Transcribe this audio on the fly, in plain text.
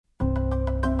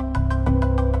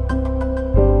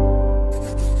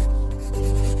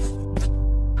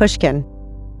Pushkin.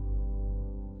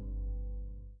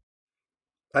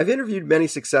 I've interviewed many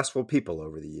successful people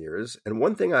over the years, and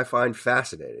one thing I find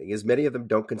fascinating is many of them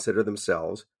don't consider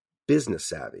themselves business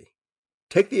savvy.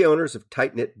 Take the owners of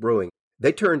Tight Knit Brewing.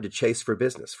 They turned to Chase for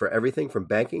Business for everything from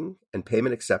banking and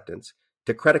payment acceptance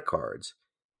to credit cards,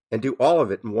 and do all of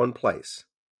it in one place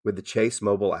with the Chase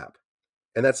mobile app.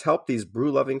 And that's helped these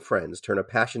brew-loving friends turn a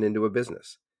passion into a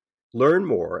business. Learn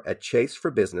more at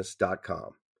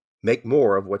chaseforbusiness.com. Make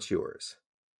more of what's yours.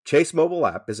 Chase mobile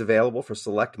app is available for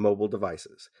select mobile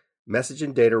devices. Message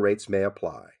and data rates may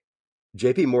apply.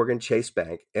 J.P. Morgan Chase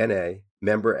Bank, N.A.,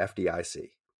 member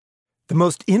FDIC. The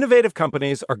most innovative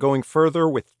companies are going further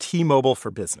with T-Mobile for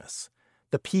Business.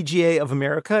 The PGA of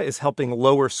America is helping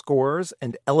lower scores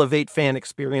and elevate fan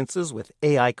experiences with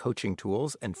AI coaching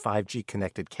tools and 5G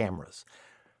connected cameras.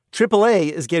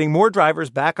 AAA is getting more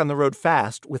drivers back on the road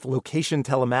fast with location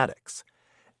telematics.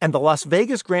 And the Las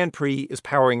Vegas Grand Prix is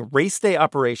powering race day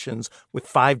operations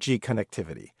with 5G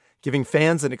connectivity, giving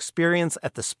fans an experience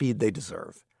at the speed they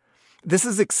deserve. This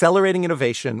is accelerating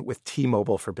innovation with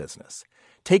T-Mobile for Business.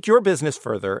 Take your business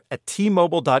further at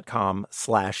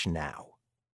T-Mobile.com/now.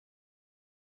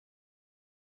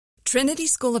 Trinity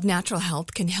School of Natural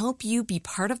Health can help you be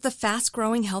part of the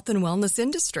fast-growing health and wellness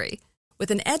industry. With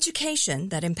an education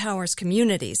that empowers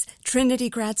communities, Trinity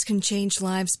grads can change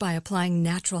lives by applying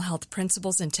natural health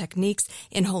principles and techniques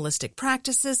in holistic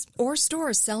practices or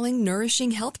stores selling nourishing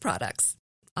health products.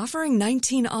 Offering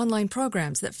 19 online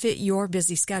programs that fit your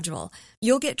busy schedule,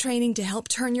 you'll get training to help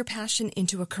turn your passion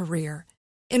into a career.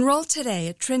 Enroll today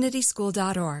at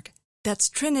trinityschool.org.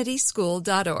 That's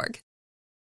trinityschool.org.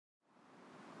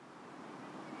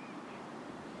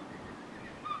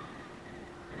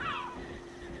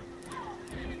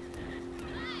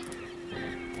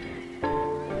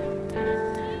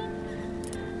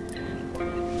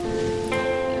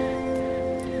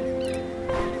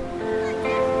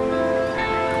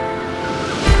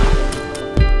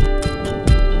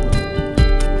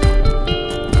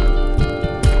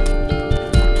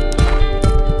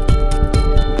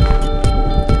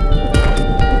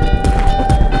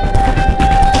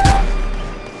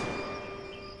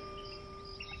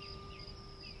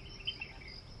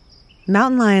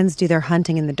 Mountain lions do their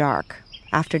hunting in the dark,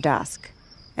 after dusk,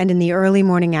 and in the early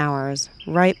morning hours,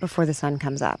 right before the sun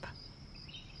comes up.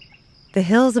 The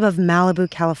hills above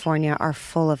Malibu, California are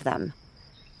full of them.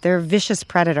 They're vicious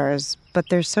predators, but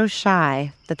they're so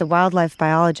shy that the wildlife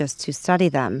biologists who study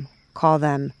them call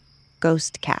them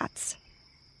ghost cats.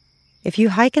 If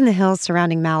you hike in the hills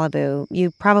surrounding Malibu,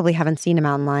 you probably haven't seen a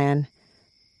mountain lion,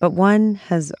 but one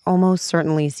has almost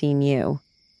certainly seen you.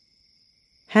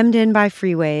 Hemmed in by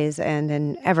freeways and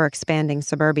an ever-expanding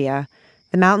suburbia,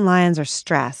 the mountain lions are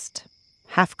stressed,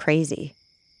 half crazy.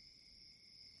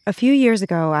 A few years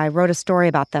ago, I wrote a story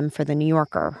about them for The New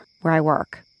Yorker, where I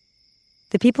work.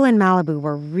 The people in Malibu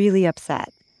were really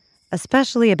upset,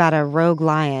 especially about a rogue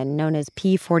lion known as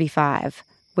P45,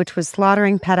 which was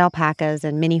slaughtering pet alpacas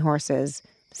and mini horses,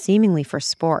 seemingly for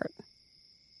sport.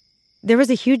 There was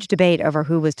a huge debate over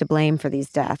who was to blame for these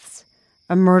deaths,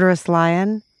 a murderous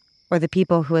lion or the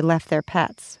people who had left their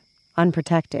pets,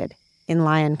 unprotected, in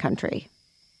lion country.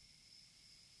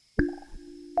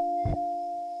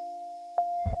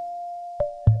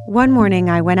 One morning,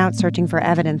 I went out searching for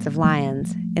evidence of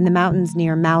lions in the mountains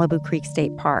near Malibu Creek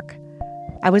State Park.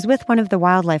 I was with one of the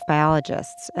wildlife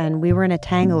biologists, and we were in a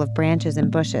tangle of branches and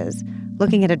bushes,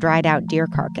 looking at a dried-out deer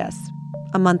carcass,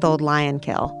 a month-old lion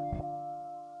kill.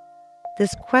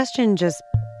 This question just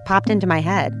popped into my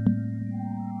head.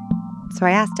 So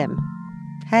I asked him,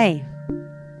 "Hey,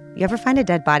 you ever find a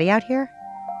dead body out here?"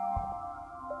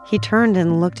 He turned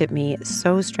and looked at me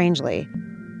so strangely.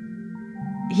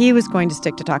 He was going to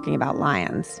stick to talking about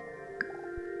lions.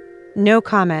 No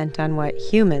comment on what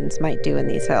humans might do in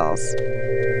these hills.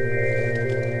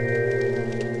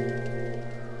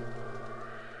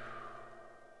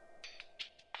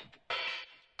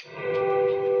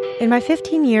 In my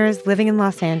 15 years living in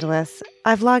Los Angeles,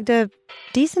 I've logged a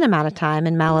decent amount of time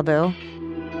in Malibu.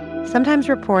 Sometimes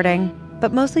reporting,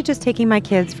 but mostly just taking my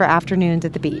kids for afternoons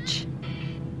at the beach.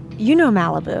 You know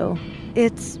Malibu.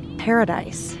 It's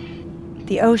paradise.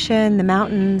 The ocean, the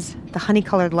mountains, the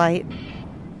honey-colored light.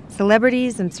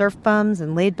 Celebrities and surf bums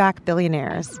and laid-back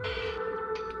billionaires.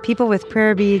 People with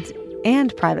prayer beads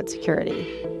and private security.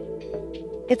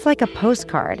 It's like a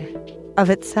postcard of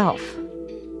itself.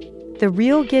 The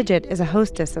real Gidget is a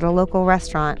hostess at a local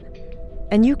restaurant,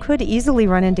 and you could easily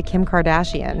run into Kim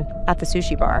Kardashian at the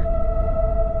sushi bar.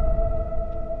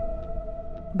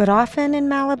 But often in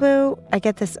Malibu, I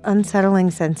get this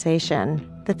unsettling sensation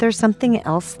that there's something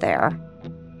else there,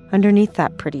 underneath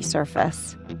that pretty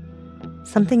surface.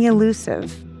 something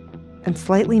elusive and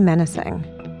slightly menacing,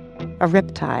 a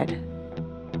riptide,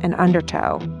 an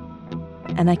undertow.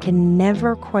 And I can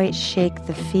never quite shake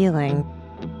the feeling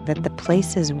that the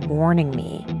place is warning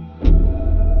me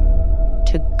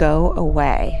to go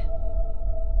away.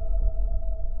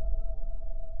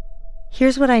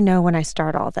 Here's what I know when I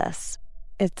start all this.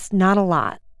 It's not a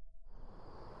lot.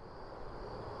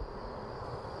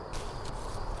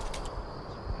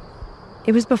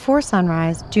 It was before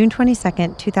sunrise, June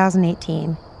 22nd,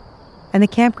 2018, and the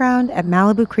campground at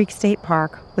Malibu Creek State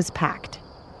Park was packed.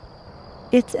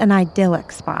 It's an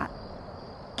idyllic spot.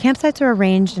 Campsites are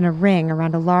arranged in a ring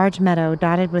around a large meadow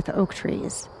dotted with oak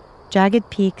trees. Jagged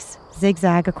peaks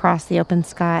zigzag across the open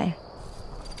sky.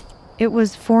 It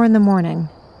was 4 a.m,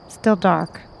 still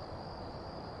dark.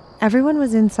 Everyone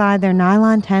was inside their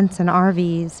nylon tents and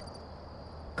RVs,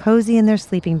 cozy in their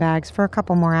sleeping bags for a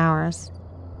couple more hours.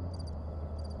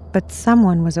 But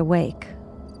someone was awake,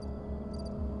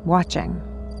 watching,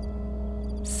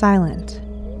 silent,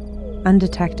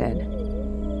 undetected,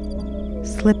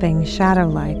 slipping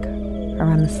shadow-like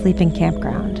around the sleeping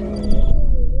campground.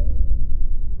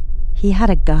 He had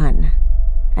a gun,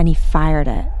 and he fired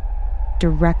it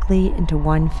directly into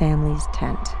one family's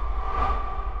tent.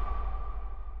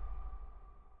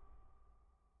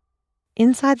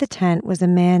 Inside the tent was a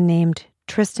man named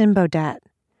Tristan Beaudet,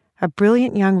 a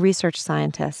brilliant young research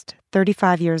scientist,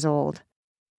 35 years old.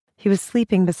 He was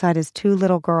sleeping beside his 2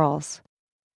 little girls.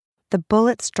 The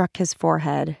bullet struck his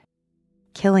forehead,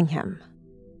 killing him.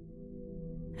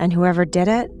 And whoever did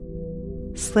it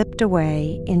slipped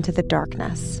away into the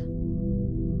darkness.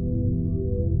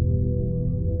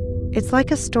 It's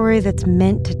like a story that's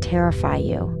meant to terrify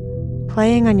you,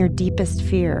 playing on your deepest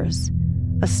fears,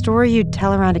 a story you'd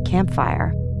tell around a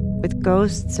campfire, with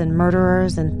ghosts and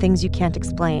murderers and things you can't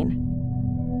explain.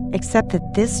 Except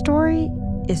that this story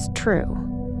is true.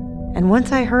 And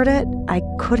once I heard it, I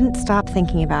couldn't stop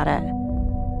thinking about it.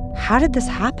 How did this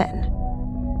happen?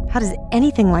 How does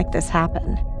anything like this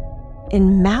happen?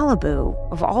 In Malibu,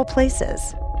 of all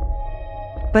places.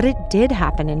 But it did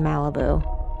happen in Malibu.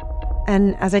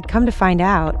 And as I'd come to find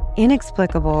out,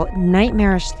 inexplicable,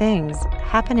 nightmarish things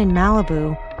happen in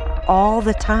Malibu all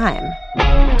the time.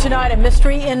 Tonight, a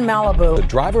mystery in Malibu. The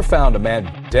driver found a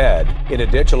man dead in a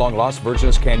ditch along Las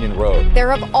Virgenes Canyon Road. There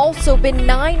have also been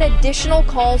 9 additional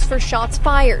calls for shots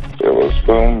fired. It was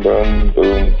boom, boom,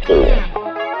 boom, boom.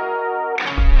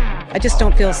 I just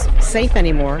don't feel safe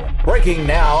anymore. Breaking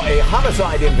now, a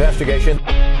homicide investigation.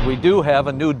 We do have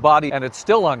a nude body, and it's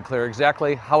still unclear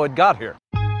exactly how it got here.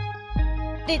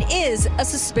 It is a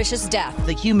suspicious death.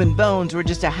 The human bones were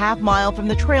just a half-mile from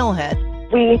the trailhead.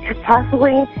 We could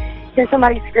possibly hear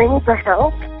somebody screaming for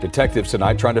help. Detectives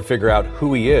tonight trying to figure out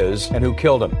who he is and who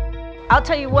killed him. I'll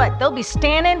tell you what, they'll be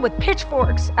standing with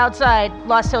pitchforks outside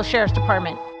Lost Hills Sheriff's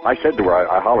Department. I said to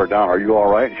her, I hollered down, "Are you all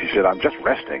right?" And she said, "I'm just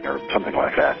resting," or something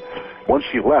like that. Once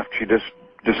she left, she just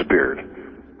disappeared.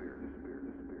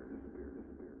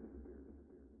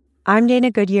 I'm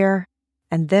Dana Goodyear,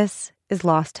 and this is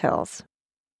Lost Hills.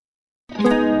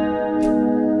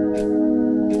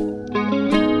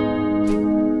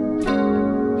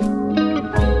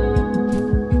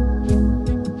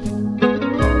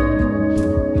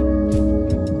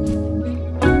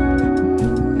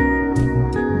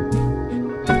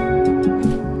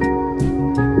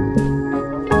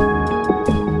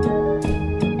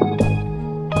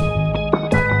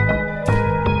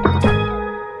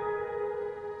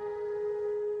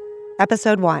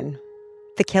 Episode 1,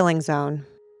 The Killing Zone.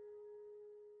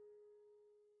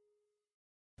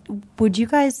 Would you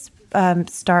guys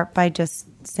start by just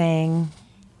saying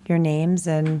your names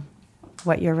and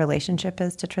what your relationship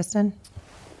is to Tristan?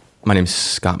 My name's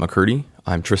Scott McCurdy.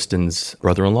 I'm Tristan's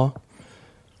brother-in-law,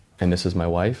 and this is my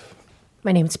wife.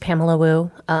 My name's Pamela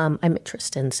Wu. I'm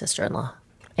Tristan's sister-in-law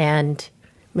and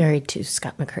married to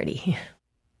Scott McCurdy.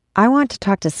 I want to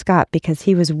talk to Scott because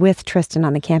he was with Tristan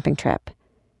on the camping trip.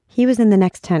 He was in the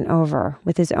next tent over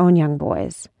with his own young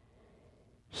boys.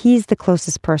 He's the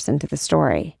closest person to the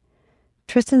story.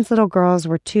 Tristan's little girls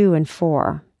were 2 and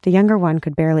 4. The younger one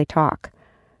could barely talk.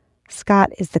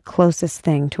 Scott is the closest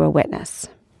thing to a witness.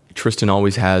 Tristan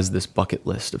always has this bucket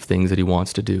list of things that he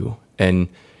wants to do, and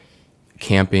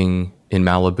camping in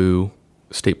Malibu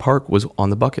State Park was on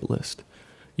the bucket list.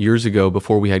 Years ago,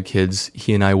 before we had kids,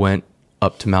 he and I went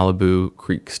up to Malibu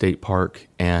Creek State Park,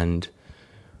 and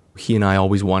he and I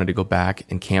always wanted to go back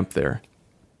and camp there.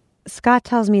 Scott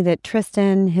tells me that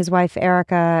Tristan, his wife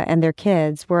Erica, and their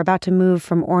kids were about to move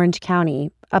from Orange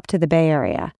County up to the Bay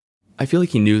Area. I feel like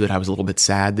he knew that I was a little bit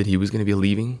sad that he was going to be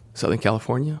leaving Southern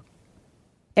California.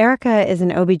 Erica is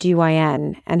an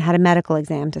OBGYN and had a medical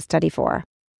exam to study for.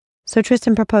 So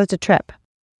Tristan proposed a trip,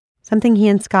 something he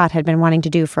and Scott had been wanting to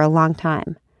do for a long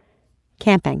time.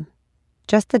 Camping.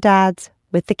 Just the dads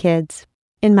with the kids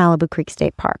in Malibu Creek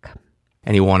State Park.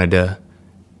 And he wanted to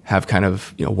have kind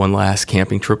of, one last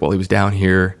camping trip while he was down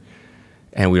here,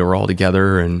 and we were all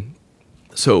together. And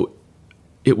so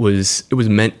it was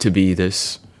meant to be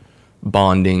this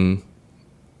bonding,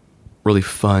 really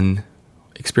fun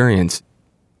experience.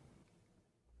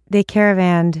 They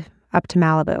caravanned up to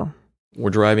Malibu. We're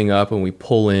driving up and we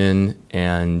pull in,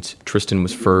 and Tristan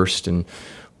was first, and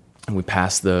we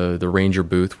pass the ranger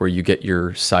booth where you get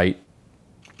your sight.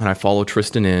 And I follow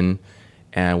Tristan in,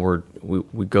 and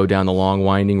we go down the long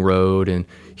winding road, and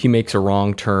he makes a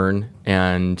wrong turn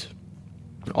and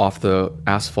off the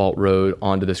asphalt road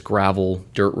onto this gravel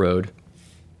dirt road,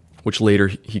 which later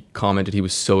he commented he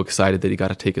was so excited that he got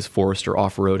to take his Forester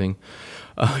off-roading.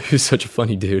 He was such a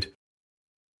funny dude.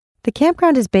 The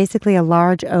campground is basically a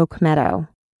large oak meadow.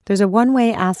 There's a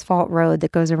one-way asphalt road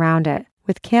that goes around it,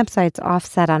 with campsites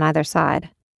offset on either side.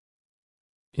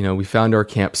 We found our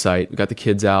campsite, we got the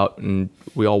kids out, and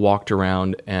we all walked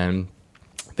around, and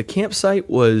the campsite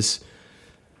was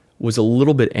a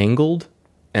little bit angled,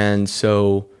 and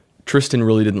so Tristan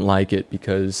really didn't like it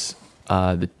because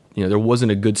there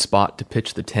wasn't a good spot to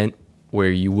pitch the tent where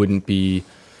you wouldn't be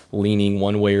leaning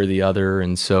one way or the other,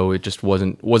 and so it just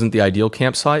wasn't the ideal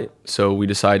campsite. So we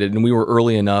decided, and we were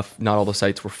early enough, not all the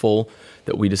sites were full,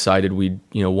 that we decided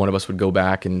one of us would go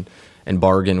back and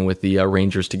bargain with the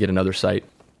rangers to get another site.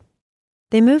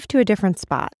 They moved to a different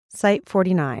spot, Site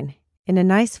 49, in a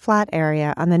nice flat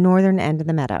area on the northern end of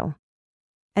the meadow.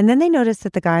 And then they noticed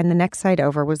that the guy in the next site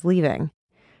over was leaving.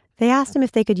 They asked him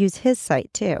if they could use his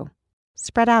site too,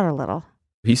 spread out a little.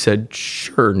 He said,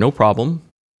 sure, no problem.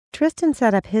 Tristan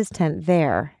set up his tent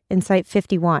there, in Site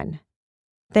 51.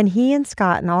 Then he and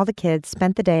Scott and all the kids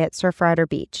spent the day at Surfrider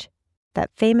Beach,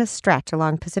 that famous stretch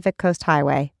along Pacific Coast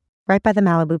Highway, right by the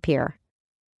Malibu Pier.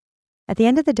 At the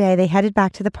end of the day, they headed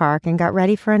back to the park and got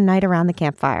ready for a night around the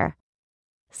campfire.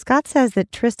 Scott says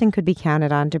that Tristan could be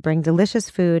counted on to bring delicious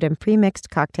food and pre-mixed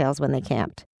cocktails when they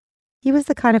camped. He was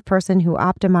the kind of person who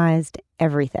optimized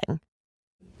everything.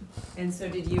 And so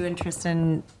did you and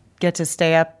Tristan get to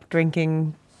stay up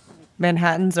drinking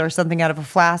Manhattans or something out of a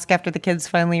flask after the kids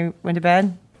finally went to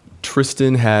bed?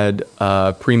 Tristan had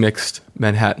pre-mixed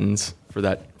Manhattans for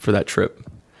that trip.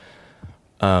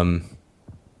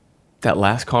 That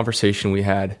last conversation we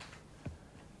had,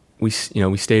 we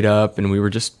stayed up and we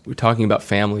were talking about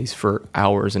families for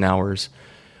hours and hours,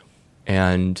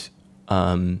 and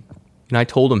I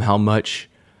told him how much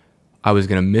I was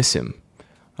gonna miss him.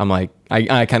 I'm like,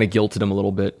 I kind of guilted him a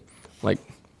little bit, like,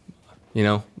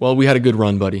 well, we had a good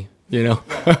run, buddy. We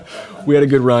had a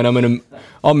good run.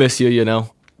 I'll miss you.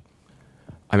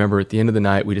 I remember at the end of the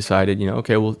night we decided,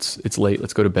 okay, well it's late.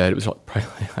 Let's go to bed. It was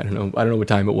probably, I don't know what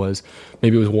time it was.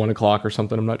 Maybe it was 1 o'clock or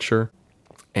something. I'm not sure.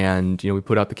 And we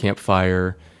put out the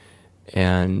campfire,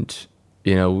 and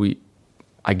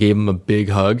I gave him a big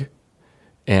hug,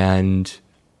 and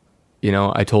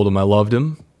I told him I loved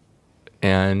him,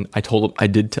 and I told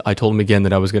him again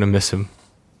that I was going to miss him.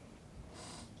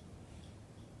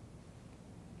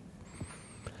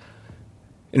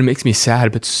 And it makes me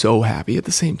sad, but so happy at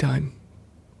the same time.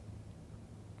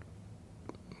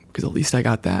 Because at least I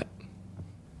got that.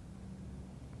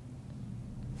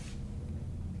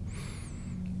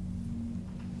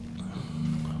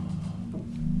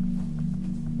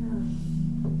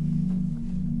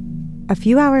 A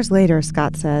few hours later,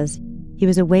 Scott says, he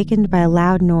was awakened by a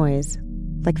loud noise,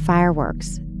 like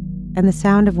fireworks, and the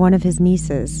sound of one of his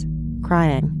nieces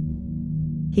crying.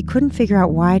 He couldn't figure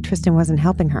out why Tristan wasn't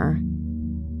helping her.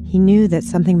 He knew that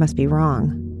something must be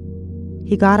wrong.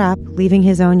 He got up, leaving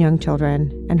his own young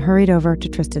children, and hurried over to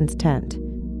Tristan's tent.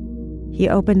 He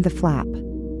opened the flap.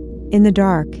 In the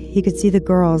dark, he could see the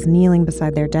girls kneeling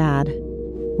beside their dad.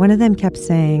 One of them kept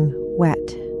saying, "Wet,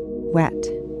 wet."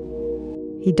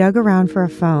 He dug around for a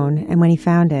phone, and when he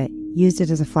found it, used it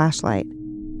as a flashlight.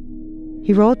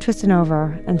 He rolled Tristan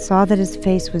over and saw that his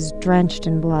face was drenched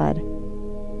in blood.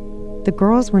 The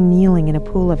girls were kneeling in a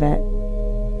pool of it.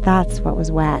 That's what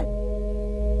was wet.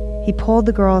 He pulled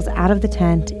the girls out of the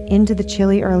tent into the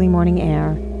chilly early morning air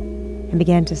and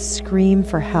began to scream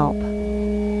for help.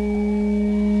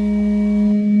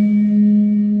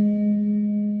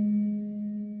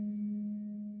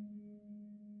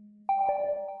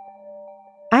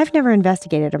 I've never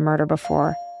investigated a murder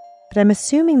before, but I'm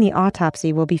assuming the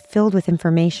autopsy will be filled with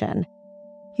information.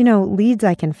 Leads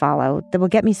I can follow that will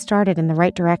get me started in the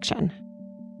right direction.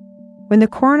 When the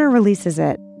coroner releases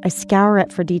it, I scour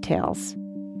it for details.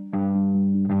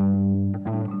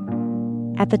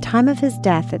 At the time of his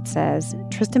death, it says,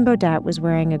 Tristan Beaudette was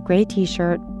wearing a gray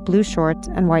t-shirt, blue shorts,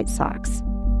 and white socks.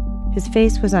 His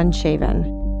face was unshaven.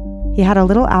 He had a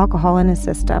little alcohol in his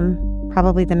system,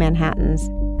 probably the Manhattans,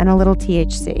 and a little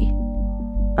THC.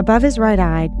 Above his right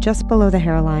eye, just below the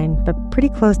hairline, but pretty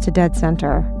close to dead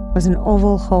center, was an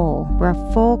oval hole where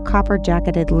a full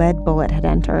copper-jacketed lead bullet had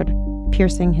entered,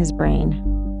 piercing his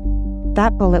brain.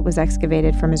 That bullet was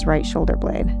excavated from his right shoulder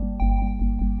blade.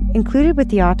 Included with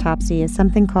the autopsy is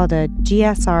something called a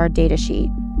GSR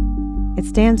datasheet. It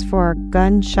stands for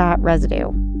gunshot residue.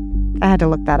 I had to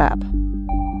look that up.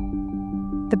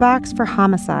 The box for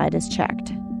homicide is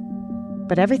checked.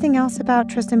 But everything else about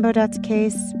Tristan Beaudette's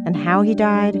case and how he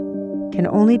died can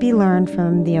only be learned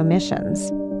from the omissions,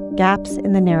 gaps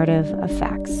in the narrative of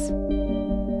facts.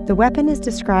 The weapon is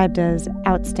described as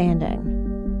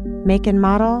outstanding. Make and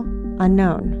model,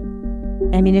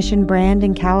 unknown. Ammunition brand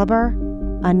and caliber,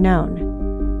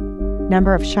 unknown.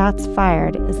 Number of shots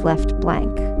fired is left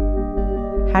blank.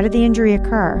 How did the injury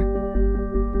occur?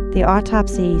 The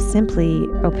autopsy simply,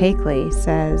 opaquely,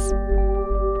 says,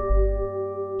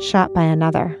 shot by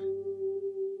another.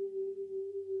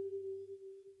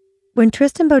 When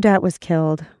Tristan Beaudette was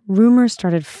killed, rumors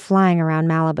started flying around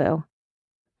Malibu.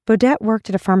 Beaudette worked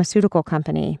at a pharmaceutical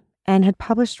company and had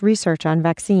published research on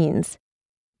vaccines.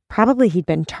 Probably he'd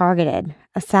been targeted,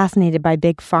 assassinated by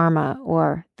Big Pharma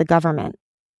or the government.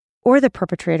 Or the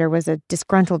perpetrator was a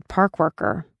disgruntled park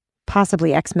worker,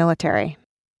 possibly ex-military.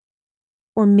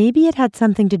 Or maybe it had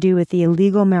something to do with the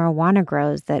illegal marijuana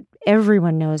grows that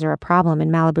everyone knows are a problem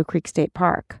in Malibu Creek State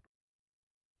Park.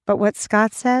 But what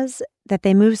Scott says, that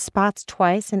they moved spots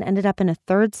twice and ended up in a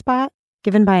third spot,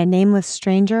 given by a nameless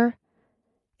stranger,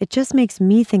 it just makes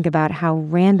me think about how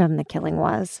random the killing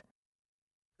was.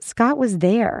 Scott was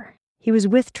there. He was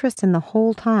with Tristan the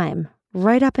whole time,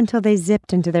 right up until they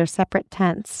zipped into their separate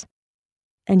tents.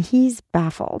 And he's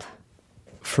baffled.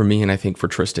 For me, and I think for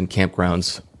Tristan,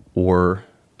 campgrounds were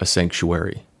a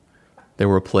sanctuary. They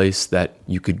were a place that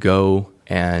you could go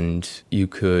and you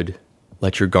could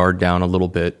let your guard down a little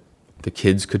bit. The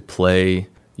kids could play.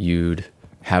 You'd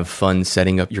have fun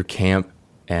setting up your camp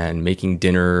and making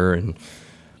dinner and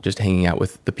just hanging out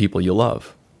with the people you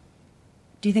love.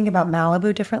 Do you think about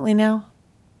Malibu differently now?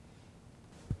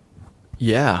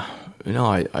 Yeah,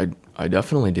 I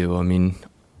definitely do. I mean,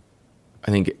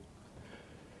 I think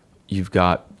you've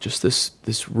got just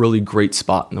this really great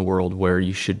spot in the world where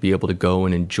you should be able to go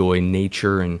and enjoy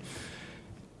nature, and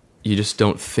you just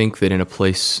don't think that in a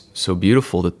place so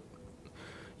beautiful that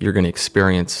you're going to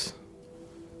experience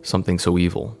something so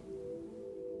evil.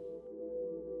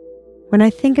 When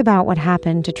I think about what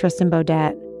happened to Tristan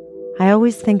Beaudette, I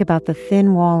always think about the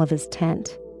thin wall of his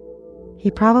tent. He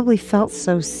probably felt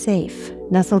so safe,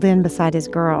 nestled in beside his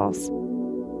girls.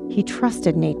 He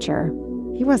trusted nature.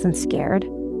 He wasn't scared.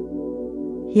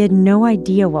 He had no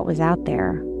idea what was out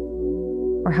there,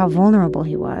 or how vulnerable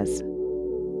he was.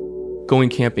 Going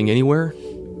camping anywhere,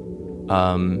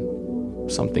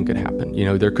 something could happen. You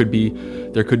know, there could be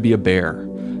a bear,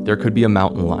 there could be a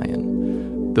mountain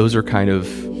lion. Those are kind of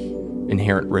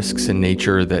inherent risks in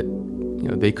nature that, you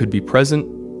know, they could be present.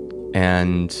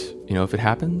 And, you know, if it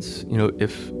happens, you know,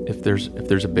 if there's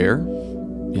a bear,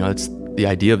 you know, it's the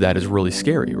idea of that is really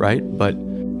scary, right? But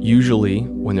usually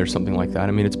when there's something like that,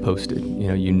 I mean, it's posted.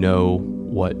 You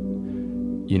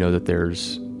know that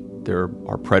there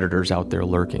are predators out there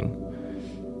lurking.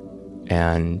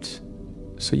 And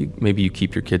so maybe you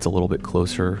keep your kids a little bit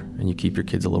closer and you keep your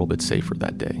kids a little bit safer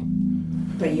that day.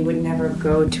 But you would never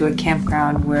go to a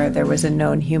campground where there was a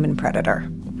known human predator?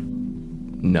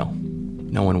 No.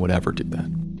 No one would ever do that.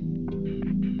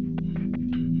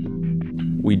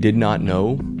 We did not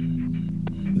know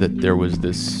that there was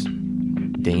this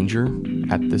danger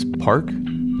at this park.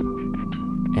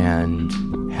 And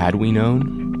had we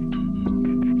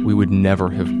known, we would never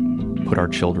have put our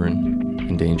children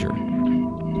in danger.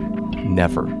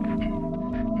 Never.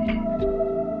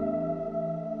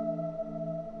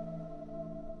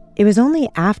 It was only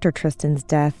after Tristan's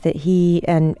death that he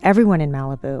and everyone in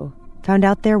Malibu found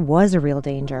out there was a real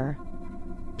danger.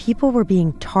 People were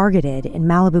being targeted in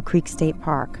Malibu Creek State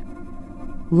Park.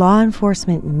 Law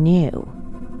enforcement knew.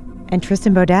 And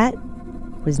Tristan Beaudette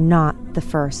was not the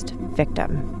first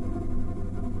victim.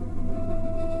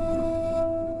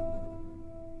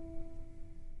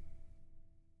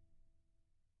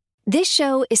 This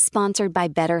show is sponsored by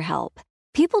BetterHelp.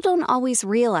 People don't always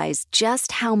realize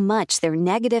just how much their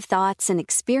negative thoughts and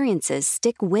experiences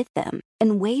stick with them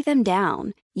and weigh them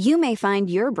down. You may find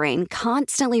your brain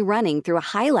constantly running through a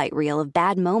highlight reel of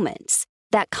bad moments.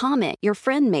 That comment your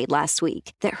friend made last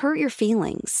week that hurt your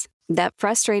feelings. that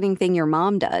frustrating thing your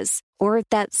mom does, or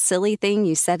that silly thing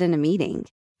you said in a meeting.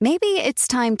 Maybe it's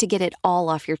time to get it all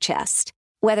off your chest.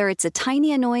 Whether it's a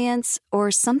tiny annoyance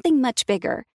or something much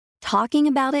bigger, talking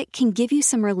about it can give you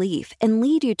some relief and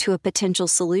lead you to a potential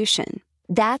solution.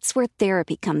 That's where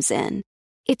therapy comes in.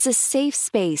 It's a safe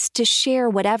space to share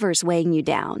whatever's weighing you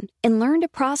down and learn to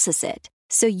process it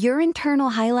so your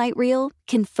internal highlight reel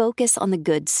can focus on the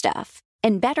good stuff.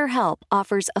 And BetterHelp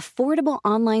offers affordable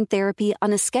online therapy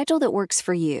on a schedule that works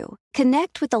for you.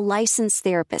 Connect with a licensed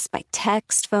therapist by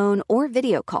text, phone, or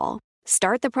video call.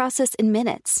 Start the process in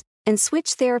minutes and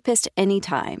switch therapist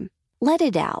anytime. Let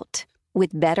it out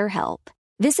with BetterHelp.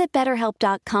 Visit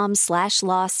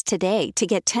BetterHelp.com/lost today to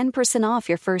get 10% off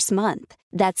your first month.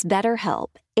 That's BetterHelp,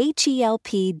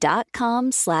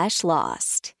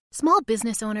 HELP.com/lost. Small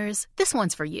business owners, this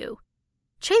one's for you.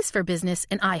 Chase for Business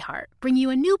and iHeart bring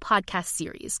you a new podcast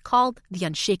series called The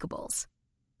Unshakables.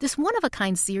 This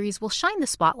one-of-a-kind series will shine the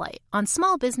spotlight on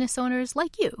small business owners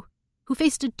like you, who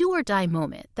faced a do-or-die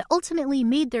moment that ultimately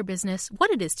made their business what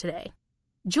it is today.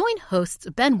 Join hosts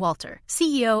Ben Walter,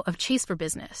 CEO of Chase for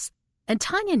Business, and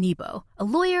Tanya Nebo, a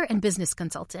lawyer and business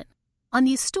consultant, on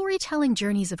these storytelling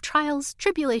journeys of trials,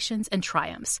 tribulations, and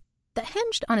triumphs that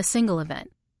hinged on a single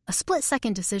event, a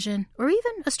split-second decision, or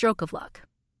even a stroke of luck.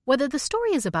 Whether the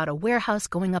story is about a warehouse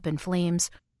going up in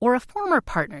flames or a former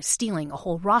partner stealing a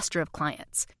whole roster of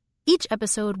clients, each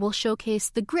episode will showcase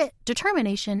the grit,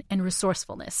 determination, and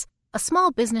resourcefulness a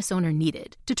small business owner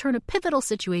needed to turn a pivotal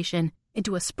situation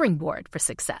into a springboard for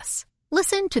success.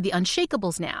 Listen to The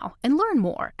Unshakables now and learn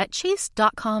more at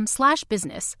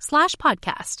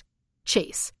chase.com/business/podcast.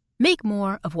 Chase, make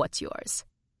more of what's yours.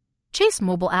 Chase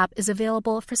mobile app is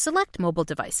available for select mobile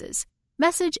devices.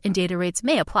 Message and data rates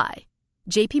may apply.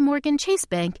 J.P. Morgan Chase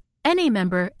Bank, N.A.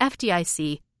 member,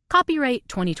 FDIC, copyright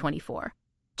 2024.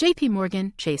 J.P.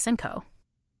 Morgan Chase & Co.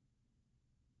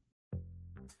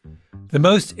 The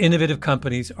most innovative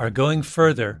companies are going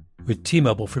further with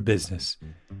T-Mobile for Business.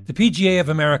 The PGA of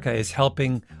America is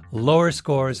helping lower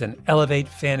scores and elevate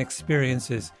fan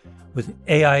experiences with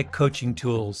AI coaching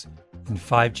tools and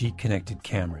 5G connected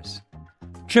cameras.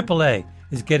 AAA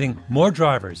is getting more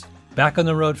drivers back on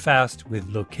the road fast with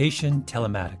location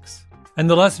telematics. And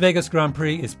the Las Vegas Grand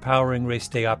Prix is powering race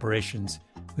day operations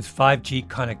with 5G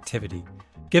connectivity,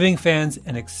 giving fans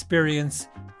an experience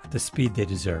at the speed they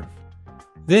deserve.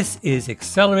 This is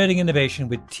accelerating innovation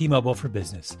with T-Mobile for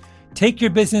Business. Take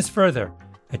your business further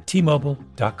at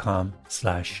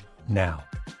T-Mobile.com/now.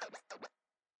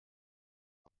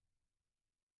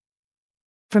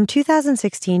 From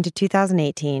 2016 to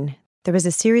 2018, there was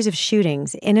a series of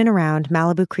shootings in and around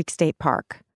Malibu Creek State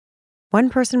Park. One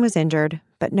person was injured,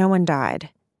 but no one died.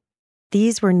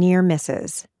 These were near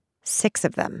misses, 6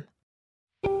 of them.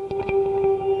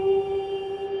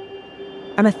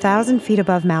 I'm 1,000 feet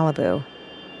above Malibu,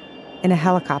 in a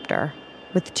helicopter,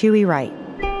 with Tui Wright,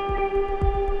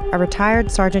 a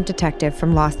retired sergeant detective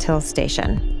from Lost Hills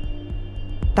Station.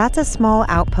 That's a small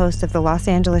outpost of the Los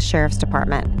Angeles Sheriff's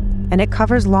Department, and it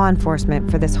covers law enforcement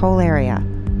for this whole area,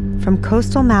 from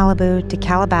coastal Malibu to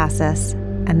Calabasas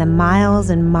and the miles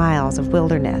and miles of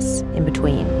wilderness in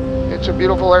between. It's a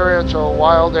beautiful area. It's a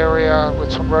wild area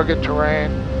with some rugged terrain.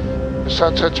 The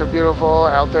sunsets are beautiful.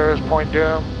 Out there is Point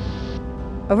Doom.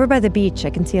 Over by the beach,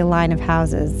 I can see a line of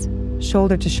houses,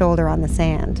 shoulder to shoulder on the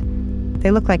sand.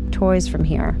 They look like toys from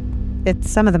here.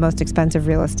 It's some of the most expensive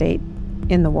real estate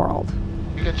in the world.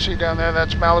 You can see down there,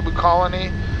 that's Malibu Colony,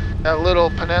 that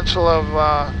little peninsula of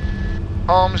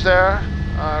homes there.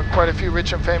 Quite a few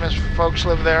rich and famous folks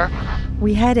live there.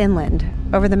 We head inland,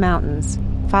 over the mountains,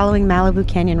 following Malibu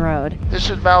Canyon Road. This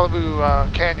is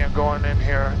Malibu Canyon going in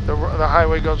here. The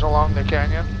highway goes along the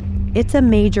canyon. It's a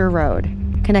major road,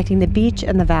 connecting the beach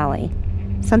and the valley.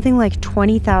 Something like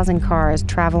 20,000 cars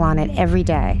travel on it every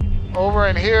day. Over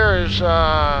in here is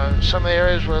some of the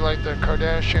areas where like the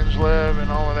Kardashians live and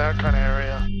all of that kind of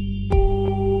area.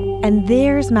 And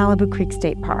there's Malibu Creek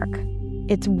State Park.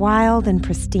 It's wild and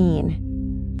pristine.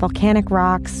 Volcanic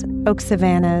rocks, oak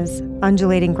savannas,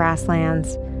 undulating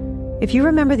grasslands. If you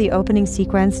remember the opening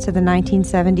sequence to the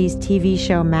 1970s TV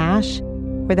show MASH,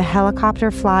 where the helicopter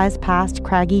flies past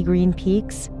craggy green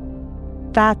peaks,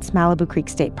 that's Malibu Creek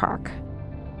State Park.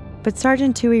 But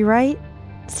Sergeant Tui Wright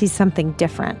sees something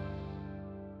different.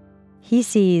 He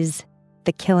sees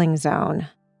the killing zone.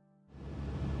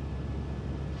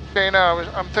 Dana,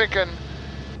 I'm thinking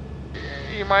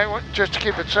you might, just to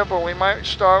keep it simple, we might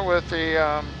start with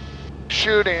the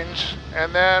shootings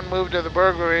and then move to the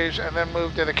burglaries and then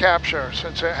move to the capture,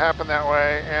 since it happened that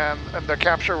way, and the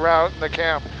capture route and the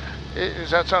camp.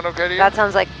 Does that sound okay to you? That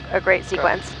sounds like a great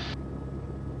sequence.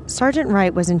 Sergeant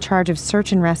Wright was in charge of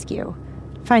search and rescue,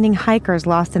 finding hikers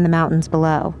lost in the mountains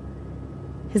below.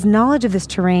 His knowledge of this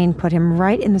terrain put him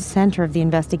right in the center of the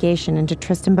investigation into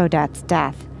Tristan Beaudet's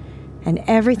death and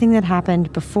everything that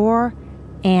happened before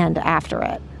and after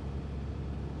it.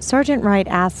 Sergeant Wright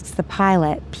asks the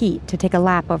pilot, Pete, to take a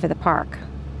lap over the park.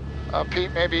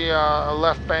 Pete, maybe a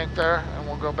left bank there, and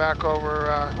we'll go back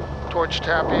over towards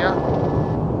Tapia.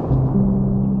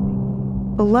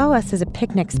 Below us is a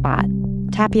picnic spot,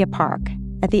 Tapia Park,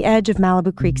 at the edge of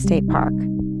Malibu Creek State Park.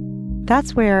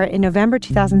 That's where, in November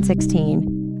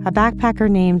 2016, a backpacker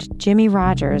named Jimmy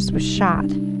Rogers was shot,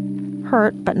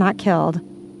 hurt but not killed,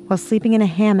 while sleeping in a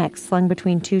hammock slung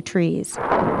between two trees.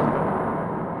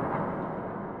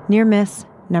 Near miss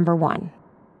number 1.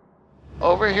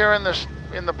 Over here in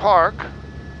the park,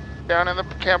 down in the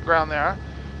campground there,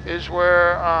 is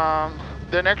where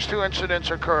the next 2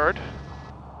 incidents occurred.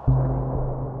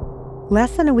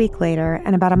 Less than a week later,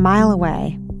 and about a mile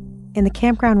away, in the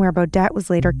campground where Beaudet was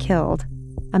later killed,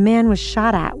 a man was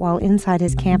shot at while inside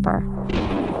his camper.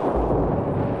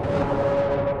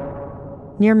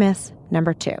 Near miss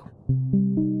number 2.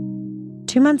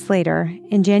 2 months later,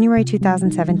 in January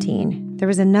 2017, there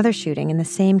was another shooting in the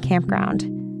same campground,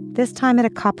 this time at a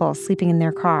couple sleeping in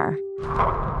their car.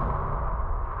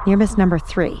 Near miss number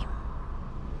 3.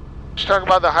 Let's talk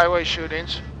about the highway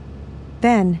shootings.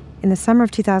 Then, in the summer of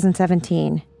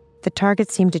 2017, the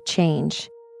targets seemed to change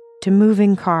to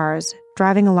moving cars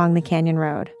driving along the canyon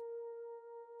road.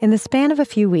 In the span of a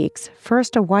few weeks,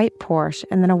 first a white Porsche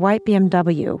and then a white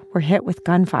BMW were hit with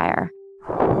gunfire.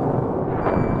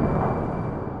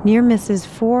 Near misses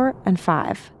 4 and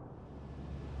 5.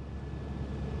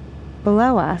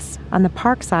 Below us, on the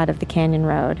park side of the canyon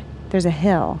road, there's a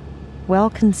hill, well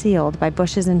concealed by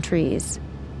bushes and trees.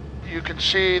 You can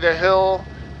see the hill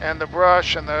and the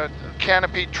brush and the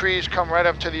canopied trees come right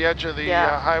up to the edge of the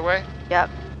highway.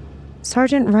 Yep.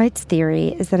 Sergeant Wright's theory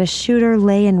is that a shooter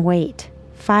lay in wait,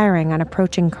 firing on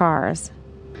approaching cars.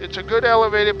 It's a good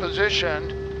elevated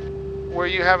position where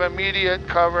you have immediate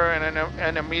cover and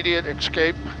an immediate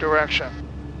escape direction.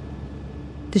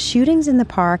 The shootings in the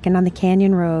park and on the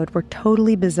canyon road were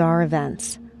totally bizarre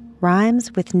events,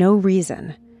 rhymes with no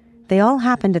reason. They all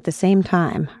happened at the same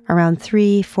time, around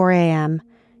 3, 4 a.m.,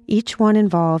 each one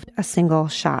involved a single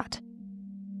shot.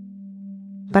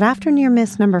 But after near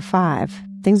miss number 5,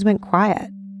 things went quiet.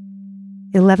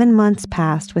 11 months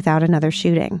passed without another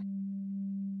shooting.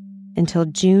 Until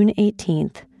June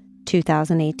 18th,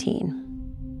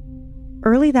 2018.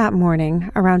 Early that morning,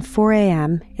 around 4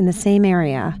 a.m., in the same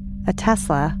area, a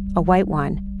Tesla, a white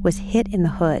one, was hit in the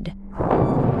hood.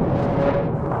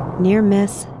 Near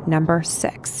miss number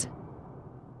 6.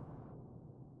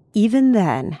 Even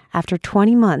then, after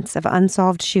 20 months of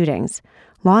unsolved shootings,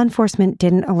 law enforcement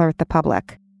didn't alert the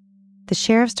public. The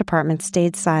sheriff's department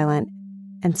stayed silent,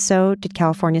 and so did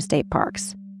California State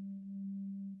Parks.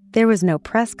 There was no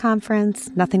press conference,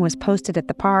 nothing was posted at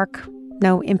the park,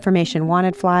 no information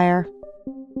wanted flyer,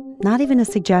 not even a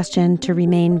suggestion to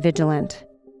remain vigilant.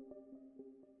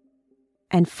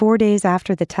 And 4 days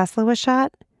after the Tesla was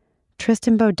shot,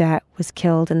 Tristan Beaudet was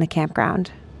killed in the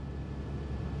campground.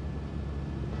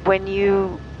 When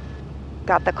you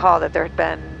got the call that there had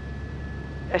been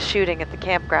a shooting at the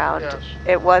campground, yes,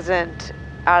 it wasn't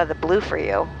out of the blue for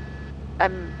you.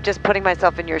 I'm just putting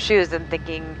myself in your shoes and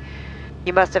thinking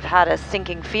you must have had a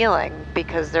sinking feeling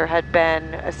because there had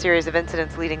been a series of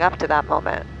incidents leading up to that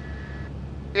moment.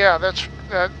 Yeah,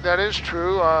 that is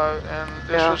true, and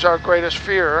this was our greatest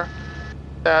fear,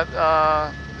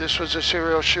 that this was a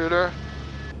serial shooter,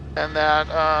 and that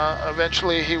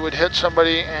eventually he would hit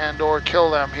somebody and or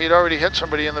kill them. He'd already hit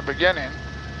somebody in the beginning.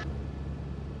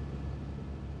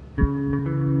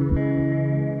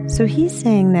 So he's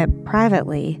saying that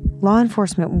privately, law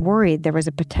enforcement worried there was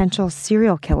a potential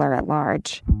serial killer at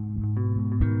large.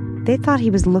 They thought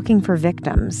he was looking for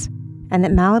victims, and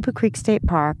that Malibu Creek State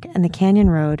Park and the Canyon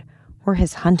Road were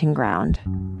his hunting ground.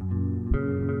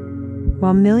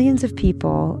 While millions of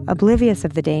people, oblivious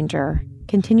of the danger,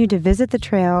 continued to visit the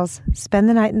trails, spend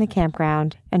the night in the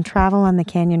campground, and travel on the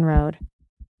Canyon Road.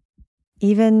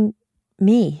 Even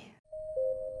me.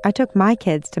 I took my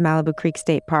kids to Malibu Creek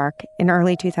State Park in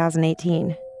early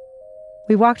 2018.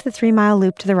 We walked the 3-mile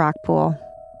loop to the rock pool.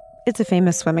 It's a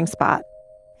famous swimming spot.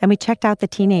 And we checked out the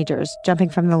teenagers jumping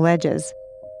from the ledges.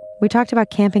 We talked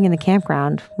about camping in the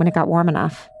campground when it got warm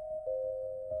enough.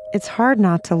 It's hard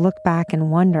not to look back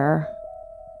and wonder,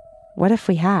 what if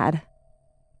we had?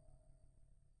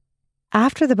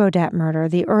 After the Beaudet murder,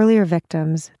 the earlier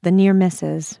victims, the near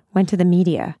misses, went to the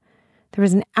media. There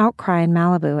was an outcry in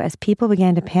Malibu as people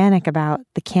began to panic about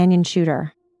the canyon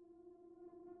shooter.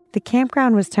 The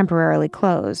campground was temporarily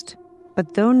closed,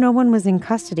 but though no one was in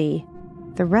custody,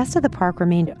 the rest of the park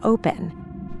remained open,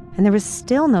 and there was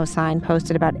still no sign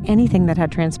posted about anything that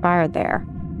had transpired there.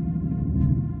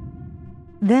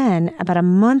 Then, about a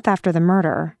month after the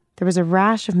murder, there was a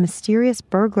rash of mysterious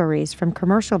burglaries from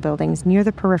commercial buildings near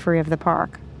the periphery of the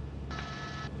park.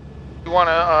 You want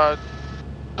to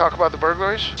talk about the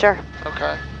burglaries? Sure.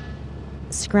 Okay.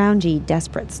 Scroungy,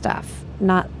 desperate stuff.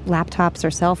 Not laptops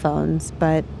or cell phones,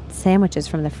 but sandwiches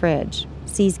from the fridge,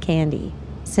 seized candy,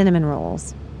 cinnamon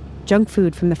rolls, junk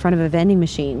food from the front of a vending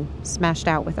machine smashed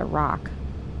out with a rock.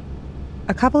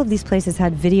 A couple of these places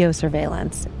had video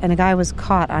surveillance, and a guy was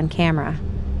caught on camera,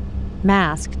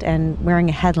 masked and wearing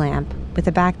a headlamp with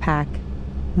a backpack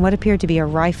and what appeared to be a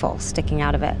rifle sticking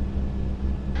out of it.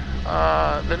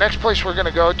 The next place we're going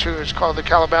to go to is called the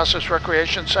Calabasas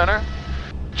Recreation Center.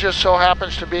 It just so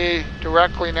happens to be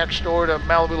directly next door to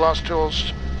Malibu Los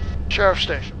Tules Sheriff's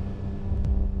Station.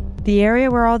 The area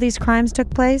where all these crimes took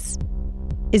place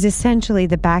is essentially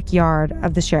the backyard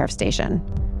of the sheriff's station.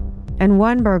 And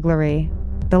one burglary,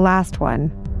 the last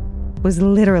one, was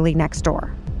literally next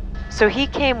door. So he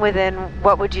came within,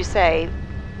 what would you say,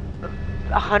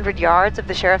 100 yards of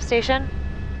the sheriff's station?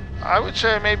 I would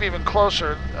say maybe even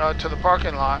closer to the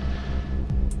parking lot.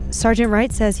 Sergeant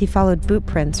Wright says he followed boot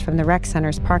prints from the rec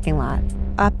center's parking lot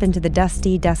up into the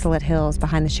dusty, desolate hills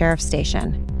behind the sheriff's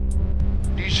station.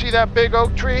 Do you see that big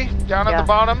oak tree down at the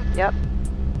bottom? Yep.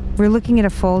 We're looking at a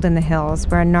fold in the hills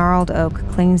where a gnarled oak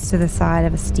clings to the side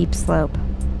of a steep slope.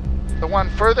 The one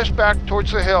furthest back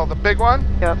towards the hill, the big one?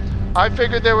 Yep. I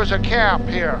figured there was a camp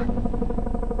here.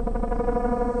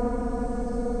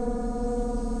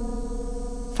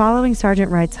 Following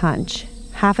Sergeant Wright's hunch,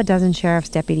 half a dozen sheriff's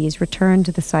deputies returned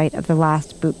to the site of the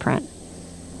last boot print.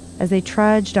 As they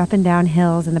trudged up and down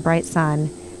hills in the bright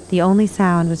sun, the only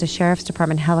sound was a sheriff's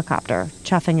department helicopter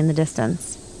chuffing in the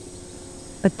distance.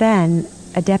 But then,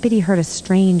 a deputy heard a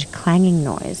strange clanging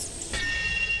noise,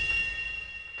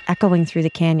 echoing through the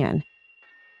canyon.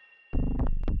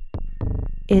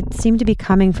 It seemed to be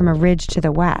coming from a ridge to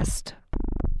the west,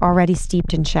 already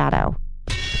steeped in shadow.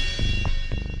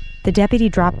 The deputy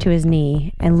dropped to his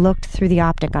knee and looked through the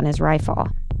optic on his rifle.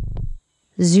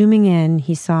 Zooming in,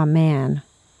 he saw a man.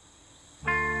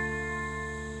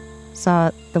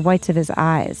 Saw the whites of his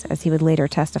eyes, as he would later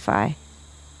testify.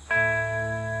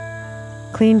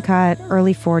 Clean-cut,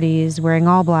 early 40s, wearing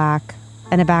all black,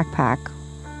 and a backpack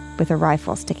with a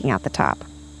rifle sticking out the top.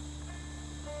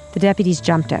 The deputies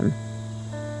jumped him,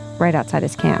 right outside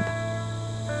his camp.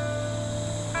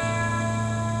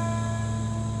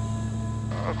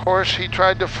 Of course, he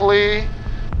tried to flee,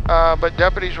 but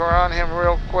deputies were on him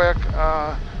real quick.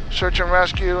 Search and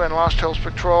Rescue and Lost Hills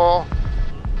Patrol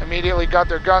immediately got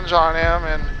their guns on him,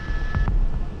 and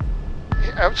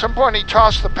at some point he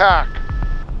tossed the pack,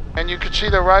 and you could see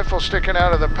the rifle sticking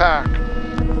out of the pack.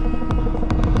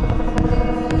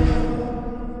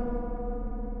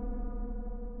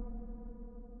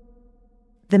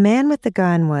 The man with the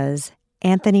gun was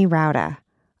Anthony Rauda,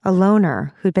 a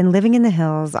loner who'd been living in the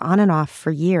hills on and off for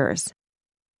years.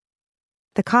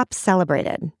 The cops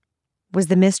celebrated. Was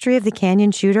the mystery of the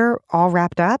canyon shooter all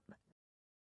wrapped up?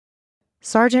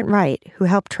 Sergeant Wright, who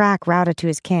helped track Rauda to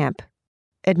his camp,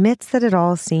 admits that it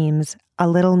all seems a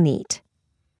little neat.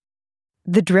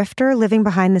 The drifter living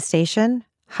behind the station,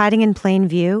 hiding in plain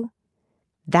view,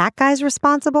 that guy's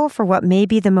responsible for what may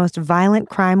be the most violent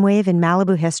crime wave in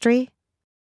Malibu history?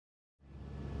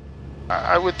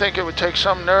 I would think it would take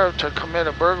some nerve to commit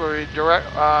a burglary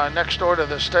next door to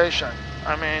the station.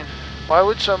 I mean, why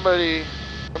would somebody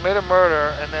commit a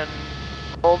murder and then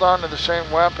hold on to the same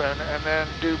weapon and then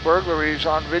do burglaries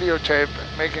on videotape,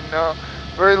 making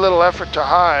very little effort to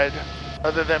hide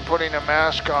other than putting a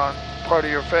mask on part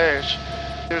of your face?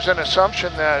 There's an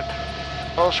assumption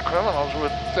that most criminals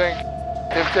would think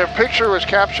if their picture was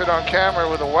captured on camera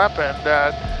with a weapon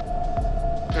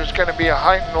that there's going to be a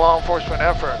heightened law enforcement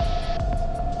effort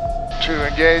to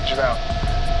engage them.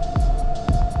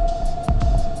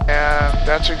 And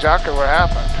that's exactly what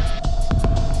happened.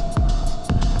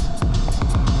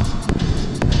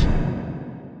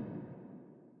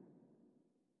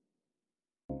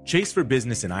 Chase for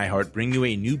Business and iHeart bring you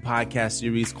a new podcast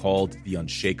series called The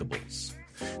Unshakables.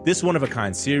 This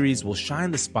one-of-a-kind series will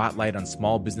shine the spotlight on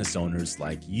small business owners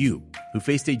like you, who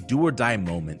faced a do-or-die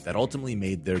moment that ultimately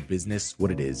made their business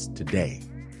what it is today.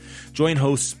 Join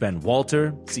hosts Ben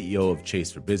Walter, CEO of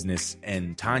Chase for Business,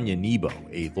 and Tanya Nebo,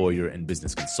 a lawyer and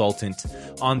business consultant,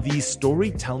 on these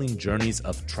storytelling journeys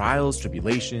of trials,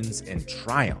 tribulations, and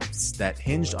triumphs that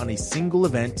hinged on a single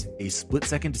event, a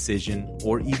split-second decision,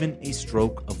 or even a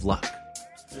stroke of luck.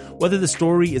 Whether the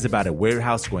story is about a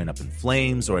warehouse going up in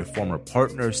flames or a former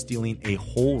partner stealing a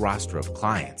whole roster of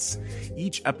clients,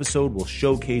 each episode will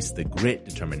showcase the grit,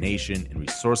 determination, and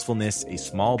resourcefulness a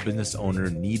small business owner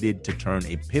needed to turn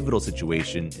a pivotal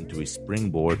situation into a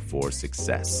springboard for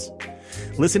success.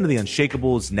 Listen to The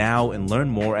Unshakables now and learn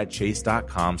more at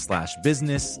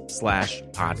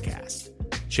chase.com/business/podcast.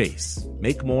 Chase,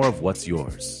 make more of what's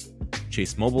yours.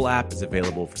 Chase mobile app is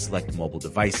available for select mobile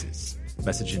devices.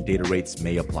 Message and data rates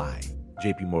may apply.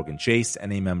 JP Morgan Chase,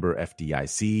 NA member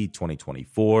FDIC,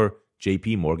 2024,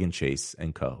 JP Morgan Chase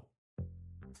 & Co.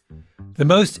 The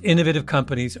most innovative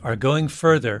companies are going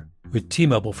further with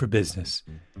T-Mobile for Business.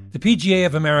 The PGA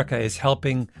of America is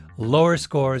helping lower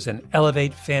scores and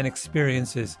elevate fan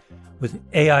experiences with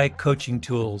AI coaching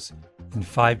tools and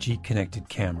 5G connected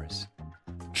cameras.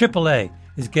 AAA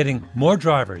is getting more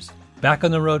drivers back on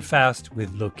the road fast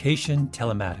with location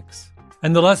telematics.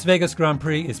 And the Las Vegas Grand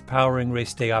Prix is powering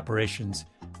race day operations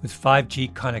with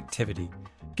 5G connectivity,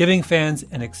 giving fans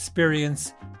an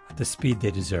experience at the speed they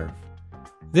deserve.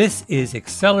 This is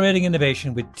accelerating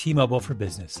innovation with T-Mobile for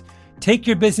Business. Take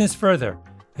your business further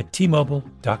at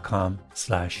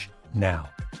T-Mobile.com/now.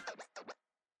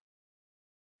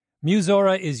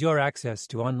 Musora is your access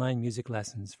to online music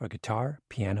lessons for guitar,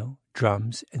 piano,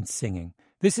 drums, and singing.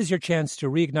 This is your chance to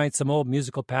reignite some old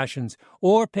musical passions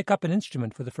or pick up an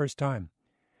instrument for the first time.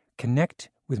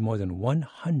 Connect with more than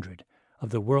 100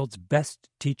 of the world's best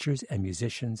teachers and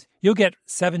musicians. You'll get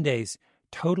 7 days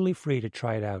totally free to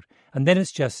try it out, and then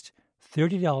it's just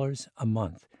 $30 a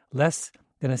month, less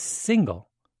than a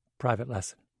single private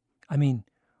lesson. I mean,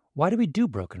 why do we do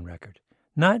Broken Record?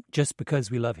 Not just because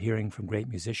we love hearing from great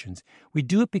musicians. We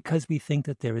do it because we think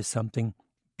that there is something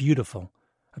beautiful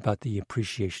about the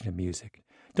appreciation of music.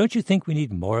 Don't you think we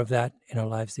need more of that in our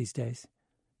lives these days?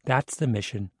 That's the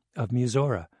mission of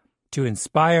Musora, to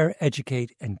inspire,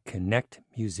 educate, and connect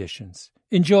musicians.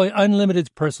 Enjoy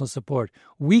unlimited personal support,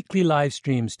 weekly live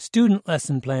streams, student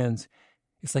lesson plans.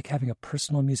 It's like having a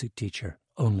personal music teacher,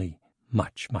 only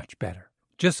much, much better.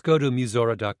 Just go to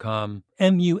Musora.com,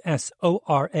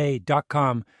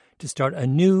 Musora.com, to start a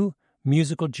new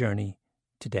musical journey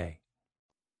today.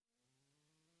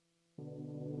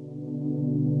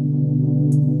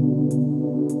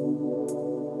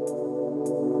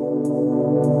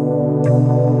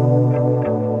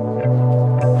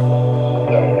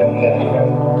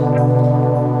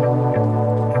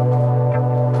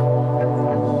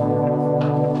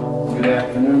 Good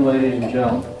afternoon, ladies and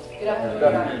gentlemen. Good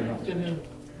afternoon.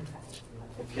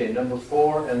 Okay, number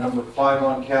 4 and number 5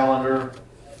 on calendar,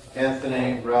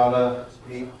 Anthony Rauda,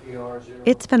 APR0.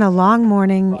 It's been a long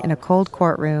morning in a cold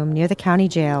courtroom near the county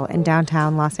jail in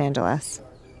downtown Los Angeles.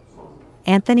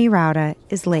 Anthony Rauda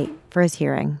is late for his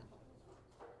hearing.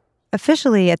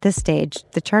 Officially, at this stage,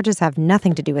 the charges have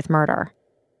nothing to do with murder.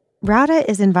 Rauda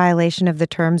is in violation of the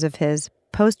terms of his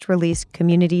post-release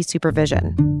community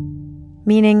supervision,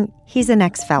 meaning he's an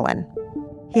ex-felon.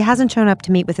 He hasn't shown up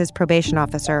to meet with his probation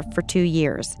officer for 2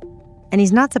 years, and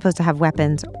he's not supposed to have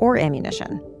weapons or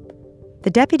ammunition. The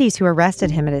deputies who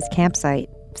arrested him at his campsite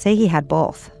say he had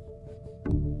both.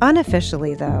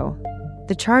 Unofficially, though,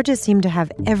 the charges seem to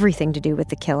have everything to do with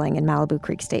the killing in Malibu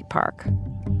Creek State Park.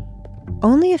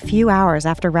 Only a few hours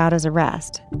after Rauda's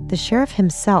arrest, the sheriff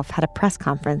himself had a press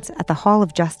conference at the Hall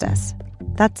of Justice.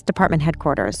 That's department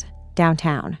headquarters,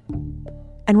 downtown.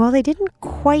 And while they didn't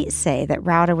quite say that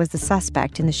Rauda was the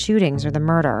suspect in the shootings or the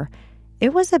murder,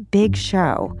 it was a big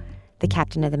show. The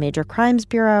captain of the Major Crimes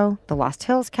Bureau, the Lost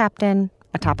Hills captain,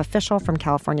 a top official from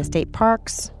California State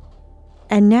Parks.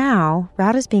 And now,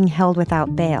 Rauda's being held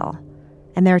without bail.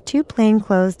 And there are 2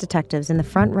 plainclothes detectives in the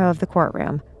front row of the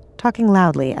courtroom talking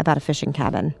loudly about a fishing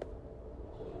cabin.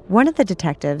 One of the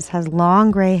detectives has long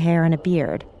gray hair and a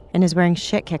beard and is wearing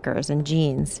shit kickers and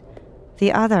jeans.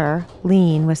 The other,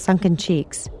 lean with sunken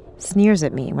cheeks, sneers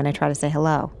at me when I try to say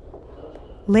hello.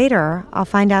 Later, I'll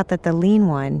find out that the lean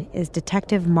one is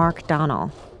Detective Mark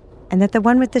Donnell, and that the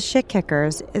one with the shit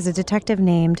kickers is a detective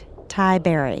named Ty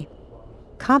Berry.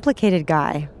 Complicated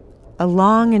guy, a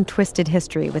long and twisted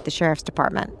history with the sheriff's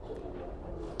department.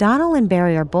 Donnell and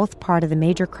Berry are both part of the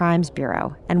Major Crimes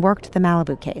Bureau and worked the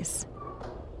Malibu case.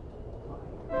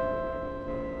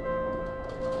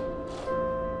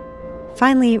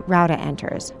 Finally, Rauda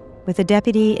enters, with a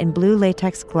deputy in blue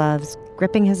latex gloves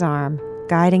gripping his arm,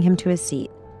 guiding him to his seat.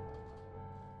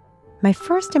 My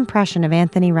first impression of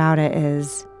Anthony Rauda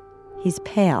is he's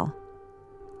pale,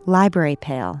 library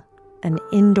pale, an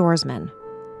indoorsman,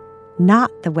 not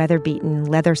the weather-beaten,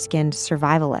 leather-skinned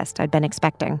survivalist I'd been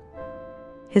expecting.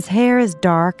 His hair is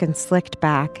dark and slicked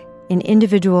back in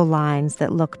individual lines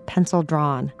that look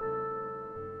pencil-drawn.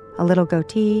 a little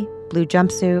goatee, blue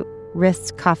jumpsuit,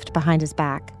 wrists cuffed behind his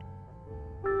back.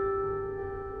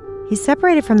 He's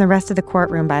separated from the rest of the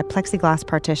courtroom by a plexiglass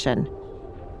partition,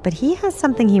 but he has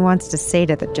something he wants to say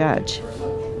to the judge.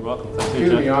 You're welcome.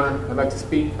 Excuse me, Your Honor. I'd like to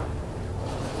speak.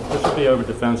 This would be over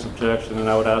defense objection, and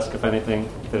I would ask if anything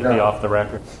could be off the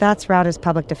record. That's Rauda's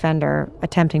public defender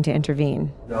attempting to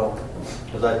intervene. No,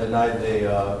 because I denied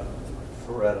the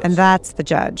Feretta. And that's the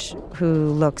judge,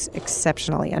 who looks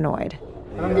exceptionally annoyed.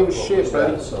 I don't give a shit,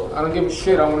 buddy. I don't give a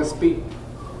shit. I want to speak.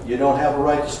 You don't have a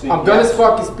right to speak. I'm gonna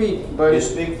fucking speak, but you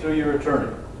speak through your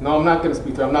attorney. No, I'm not gonna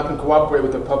speak through. I'm not gonna cooperate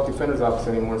with the public defender's office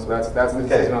anymore. So that's the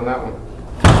decision on that one.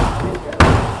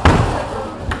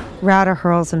 Rauda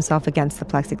hurls himself against the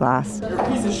plexiglass. You're a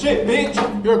piece of shit,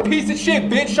 bitch. You're a piece of shit,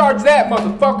 bitch. Charge that,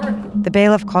 motherfucker. The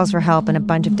bailiff calls for help, and a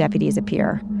bunch of deputies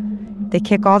appear. They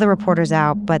kick all the reporters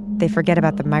out, but they forget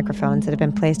about the microphones that have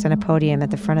been placed on a podium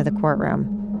at the front of the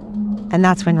courtroom. And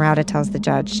that's when Rauda tells the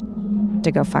judge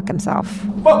to go fuck himself.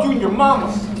 Fuck you and your mama.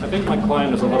 I think my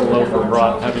client is a little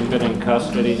overwrought, having been in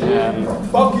custody, and...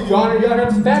 Fuck you, Your Honor. You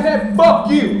understand that?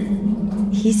 Fuck you.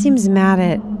 He seems mad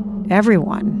at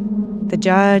everyone. The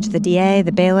judge, the DA,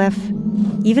 the bailiff,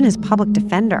 even his public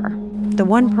defender. The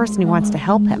one person who wants to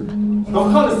help him.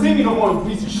 Don't come to see me no more, you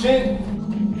piece of shit.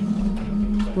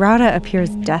 Rauda appears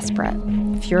desperate,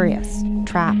 furious,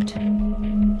 trapped.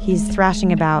 He's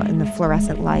thrashing about in the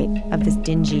fluorescent light of this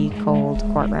dingy, cold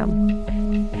courtroom.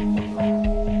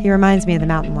 He reminds me of the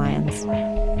mountain lions.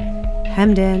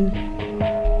 Hemmed in,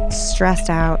 stressed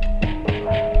out,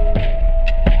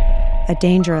 a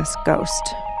dangerous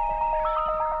ghost.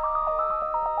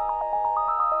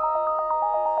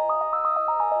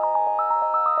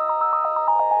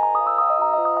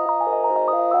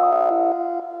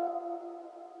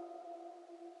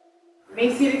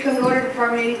 May seated come to order.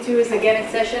 Department 82 is again in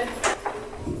session.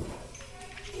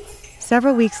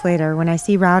 Several weeks later, when I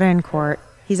see Rauda in court,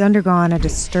 he's undergone a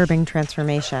disturbing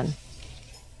transformation.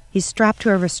 He's strapped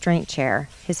to a restraint chair,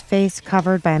 his face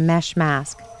covered by a mesh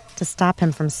mask to stop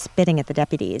him from spitting at the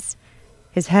deputies.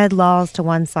 His head lolls to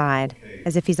one side,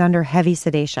 as if he's under heavy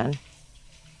sedation.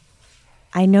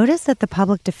 I notice that the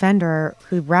public defender,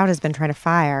 who Rauda's been trying to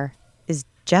fire, is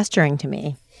gesturing to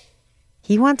me.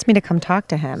 He wants me to come talk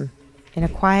to him in a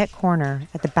quiet corner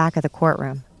at the back of the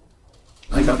courtroom.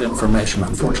 I got information.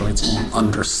 Unfortunately, it's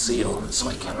under seal, so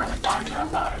I can't really talk to you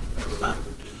about it. But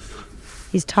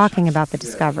he's talking about the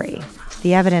discovery,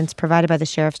 the evidence provided by the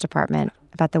sheriff's department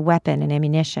about the weapon and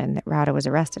ammunition that Rauda was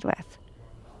arrested with.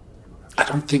 I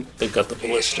don't think they've got the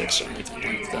ballistics or anything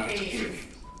like that.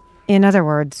 In other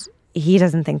words, he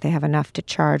doesn't think they have enough to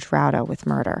charge Rauda with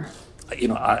murder.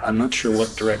 I'm not sure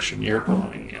what direction you're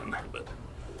going in, but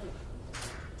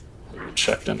have you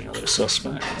checked any other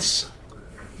suspects?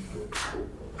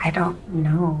 I don't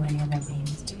know any other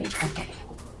names to be checking.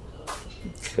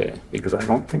 Okay, because I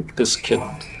don't think this kid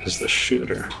is the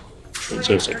shooter.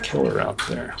 There's a killer out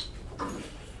there.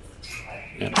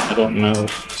 And I don't know.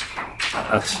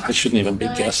 I shouldn't even be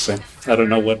guessing. I don't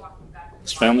know what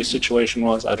his family situation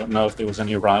was. I don't know if there was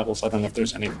any rivals. I don't know if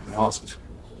there's anything else. There's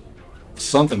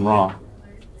something wrong.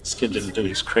 This kid didn't do.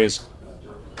 He's crazy.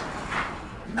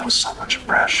 There was so much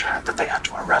pressure that they had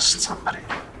to arrest somebody.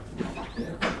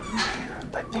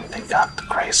 I think they got the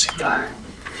crazy guy.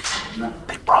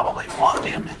 They probably want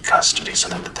him in custody so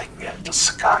that they can get the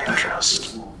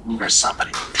psychiatrist or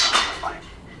somebody to like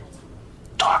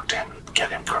talk to him,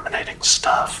 get incriminating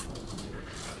stuff.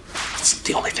 It's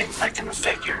the only thing I can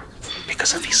figure.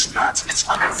 Because if he's nuts, it's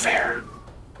unfair.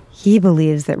 He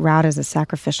believes that Rauda's a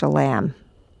sacrificial lamb,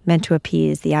 meant to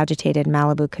appease the agitated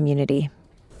Malibu community.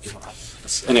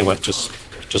 Anyway,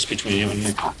 just between you and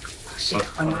me.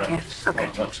 Okay.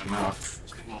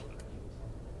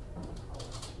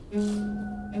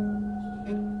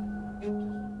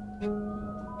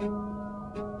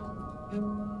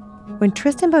 When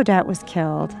Tristan Beaudette was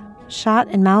killed, shot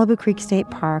in Malibu Creek State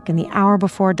Park in the hour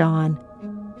before dawn,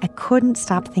 I couldn't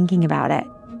stop thinking about it.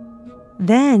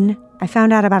 Then I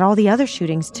found out about all the other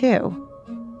shootings, too.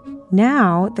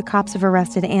 Now the cops have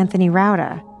arrested Anthony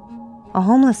Rauda, a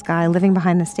homeless guy living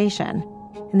behind the station,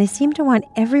 and they seem to want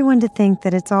everyone to think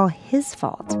that it's all his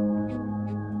fault.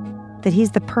 That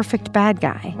he's the perfect bad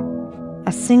guy.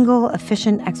 A single,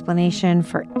 efficient explanation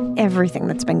for everything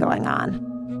that's been going on.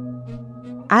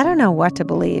 I don't know what to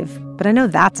believe, but I know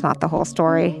that's not the whole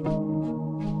story.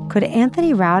 Could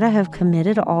Anthony Rauda have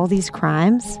committed all these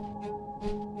crimes?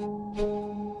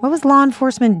 What was law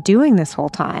enforcement doing this whole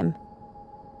time?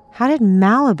 How did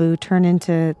Malibu turn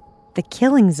into the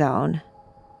killing zone?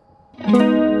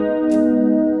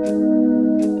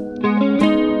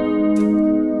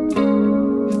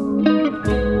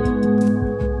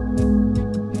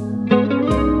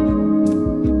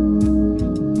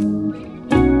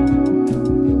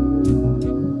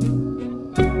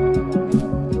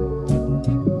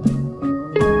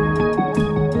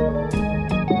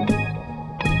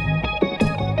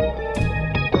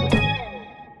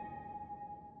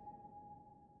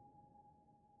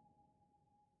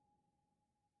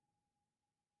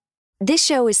 This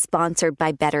show is sponsored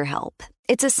by BetterHelp.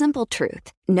 It's a simple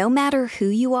truth. No matter who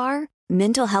you are,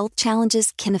 mental health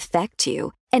challenges can affect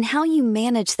you, and how you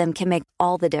manage them can make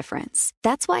all the difference.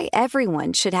 That's why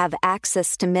everyone should have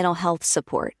access to mental health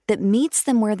support that meets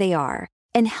them where they are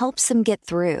and helps them get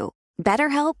through.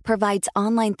 BetterHelp provides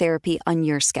online therapy on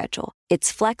your schedule.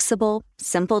 It's flexible,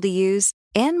 simple to use,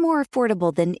 and more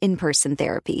affordable than in-person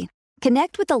therapy.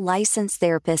 Connect with a licensed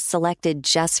therapist selected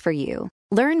just for you.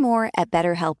 Learn more at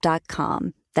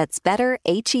BetterHelp.com. That's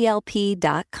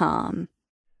BetterHelp.com.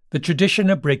 The tradition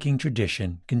of breaking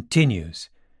tradition continues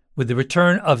with the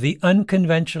return of the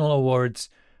Unconventional Awards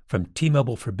from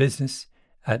T-Mobile for Business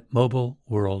at Mobile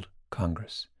World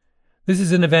Congress. This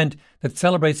is an event that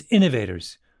celebrates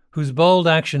innovators whose bold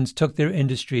actions took their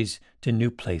industries to new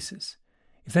places.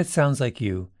 If that sounds like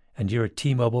you and you're a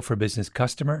T-Mobile for Business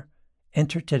customer,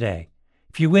 enter today.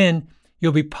 If you win,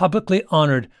 you'll be publicly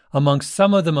honored amongst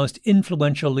some of the most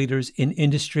influential leaders in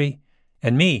industry.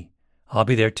 And me, I'll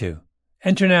be there too.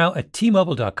 Enter now at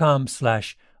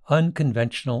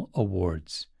T-Mobile.com/unconventional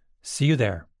awards. See you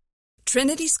there.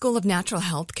 Trinity School of Natural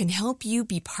Health can help you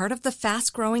be part of the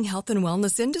fast-growing health and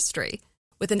wellness industry.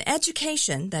 With an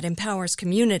education that empowers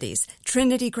communities,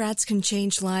 Trinity grads can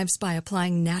change lives by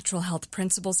applying natural health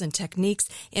principles and techniques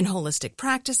in holistic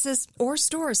practices or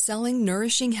stores selling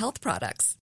nourishing health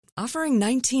products. Offering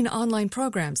 19 online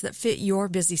programs that fit your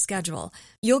busy schedule,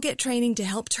 you'll get training to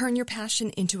help turn your passion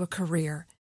into a career.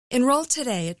 Enroll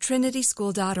today at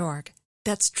trinityschool.org.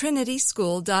 That's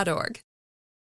trinityschool.org.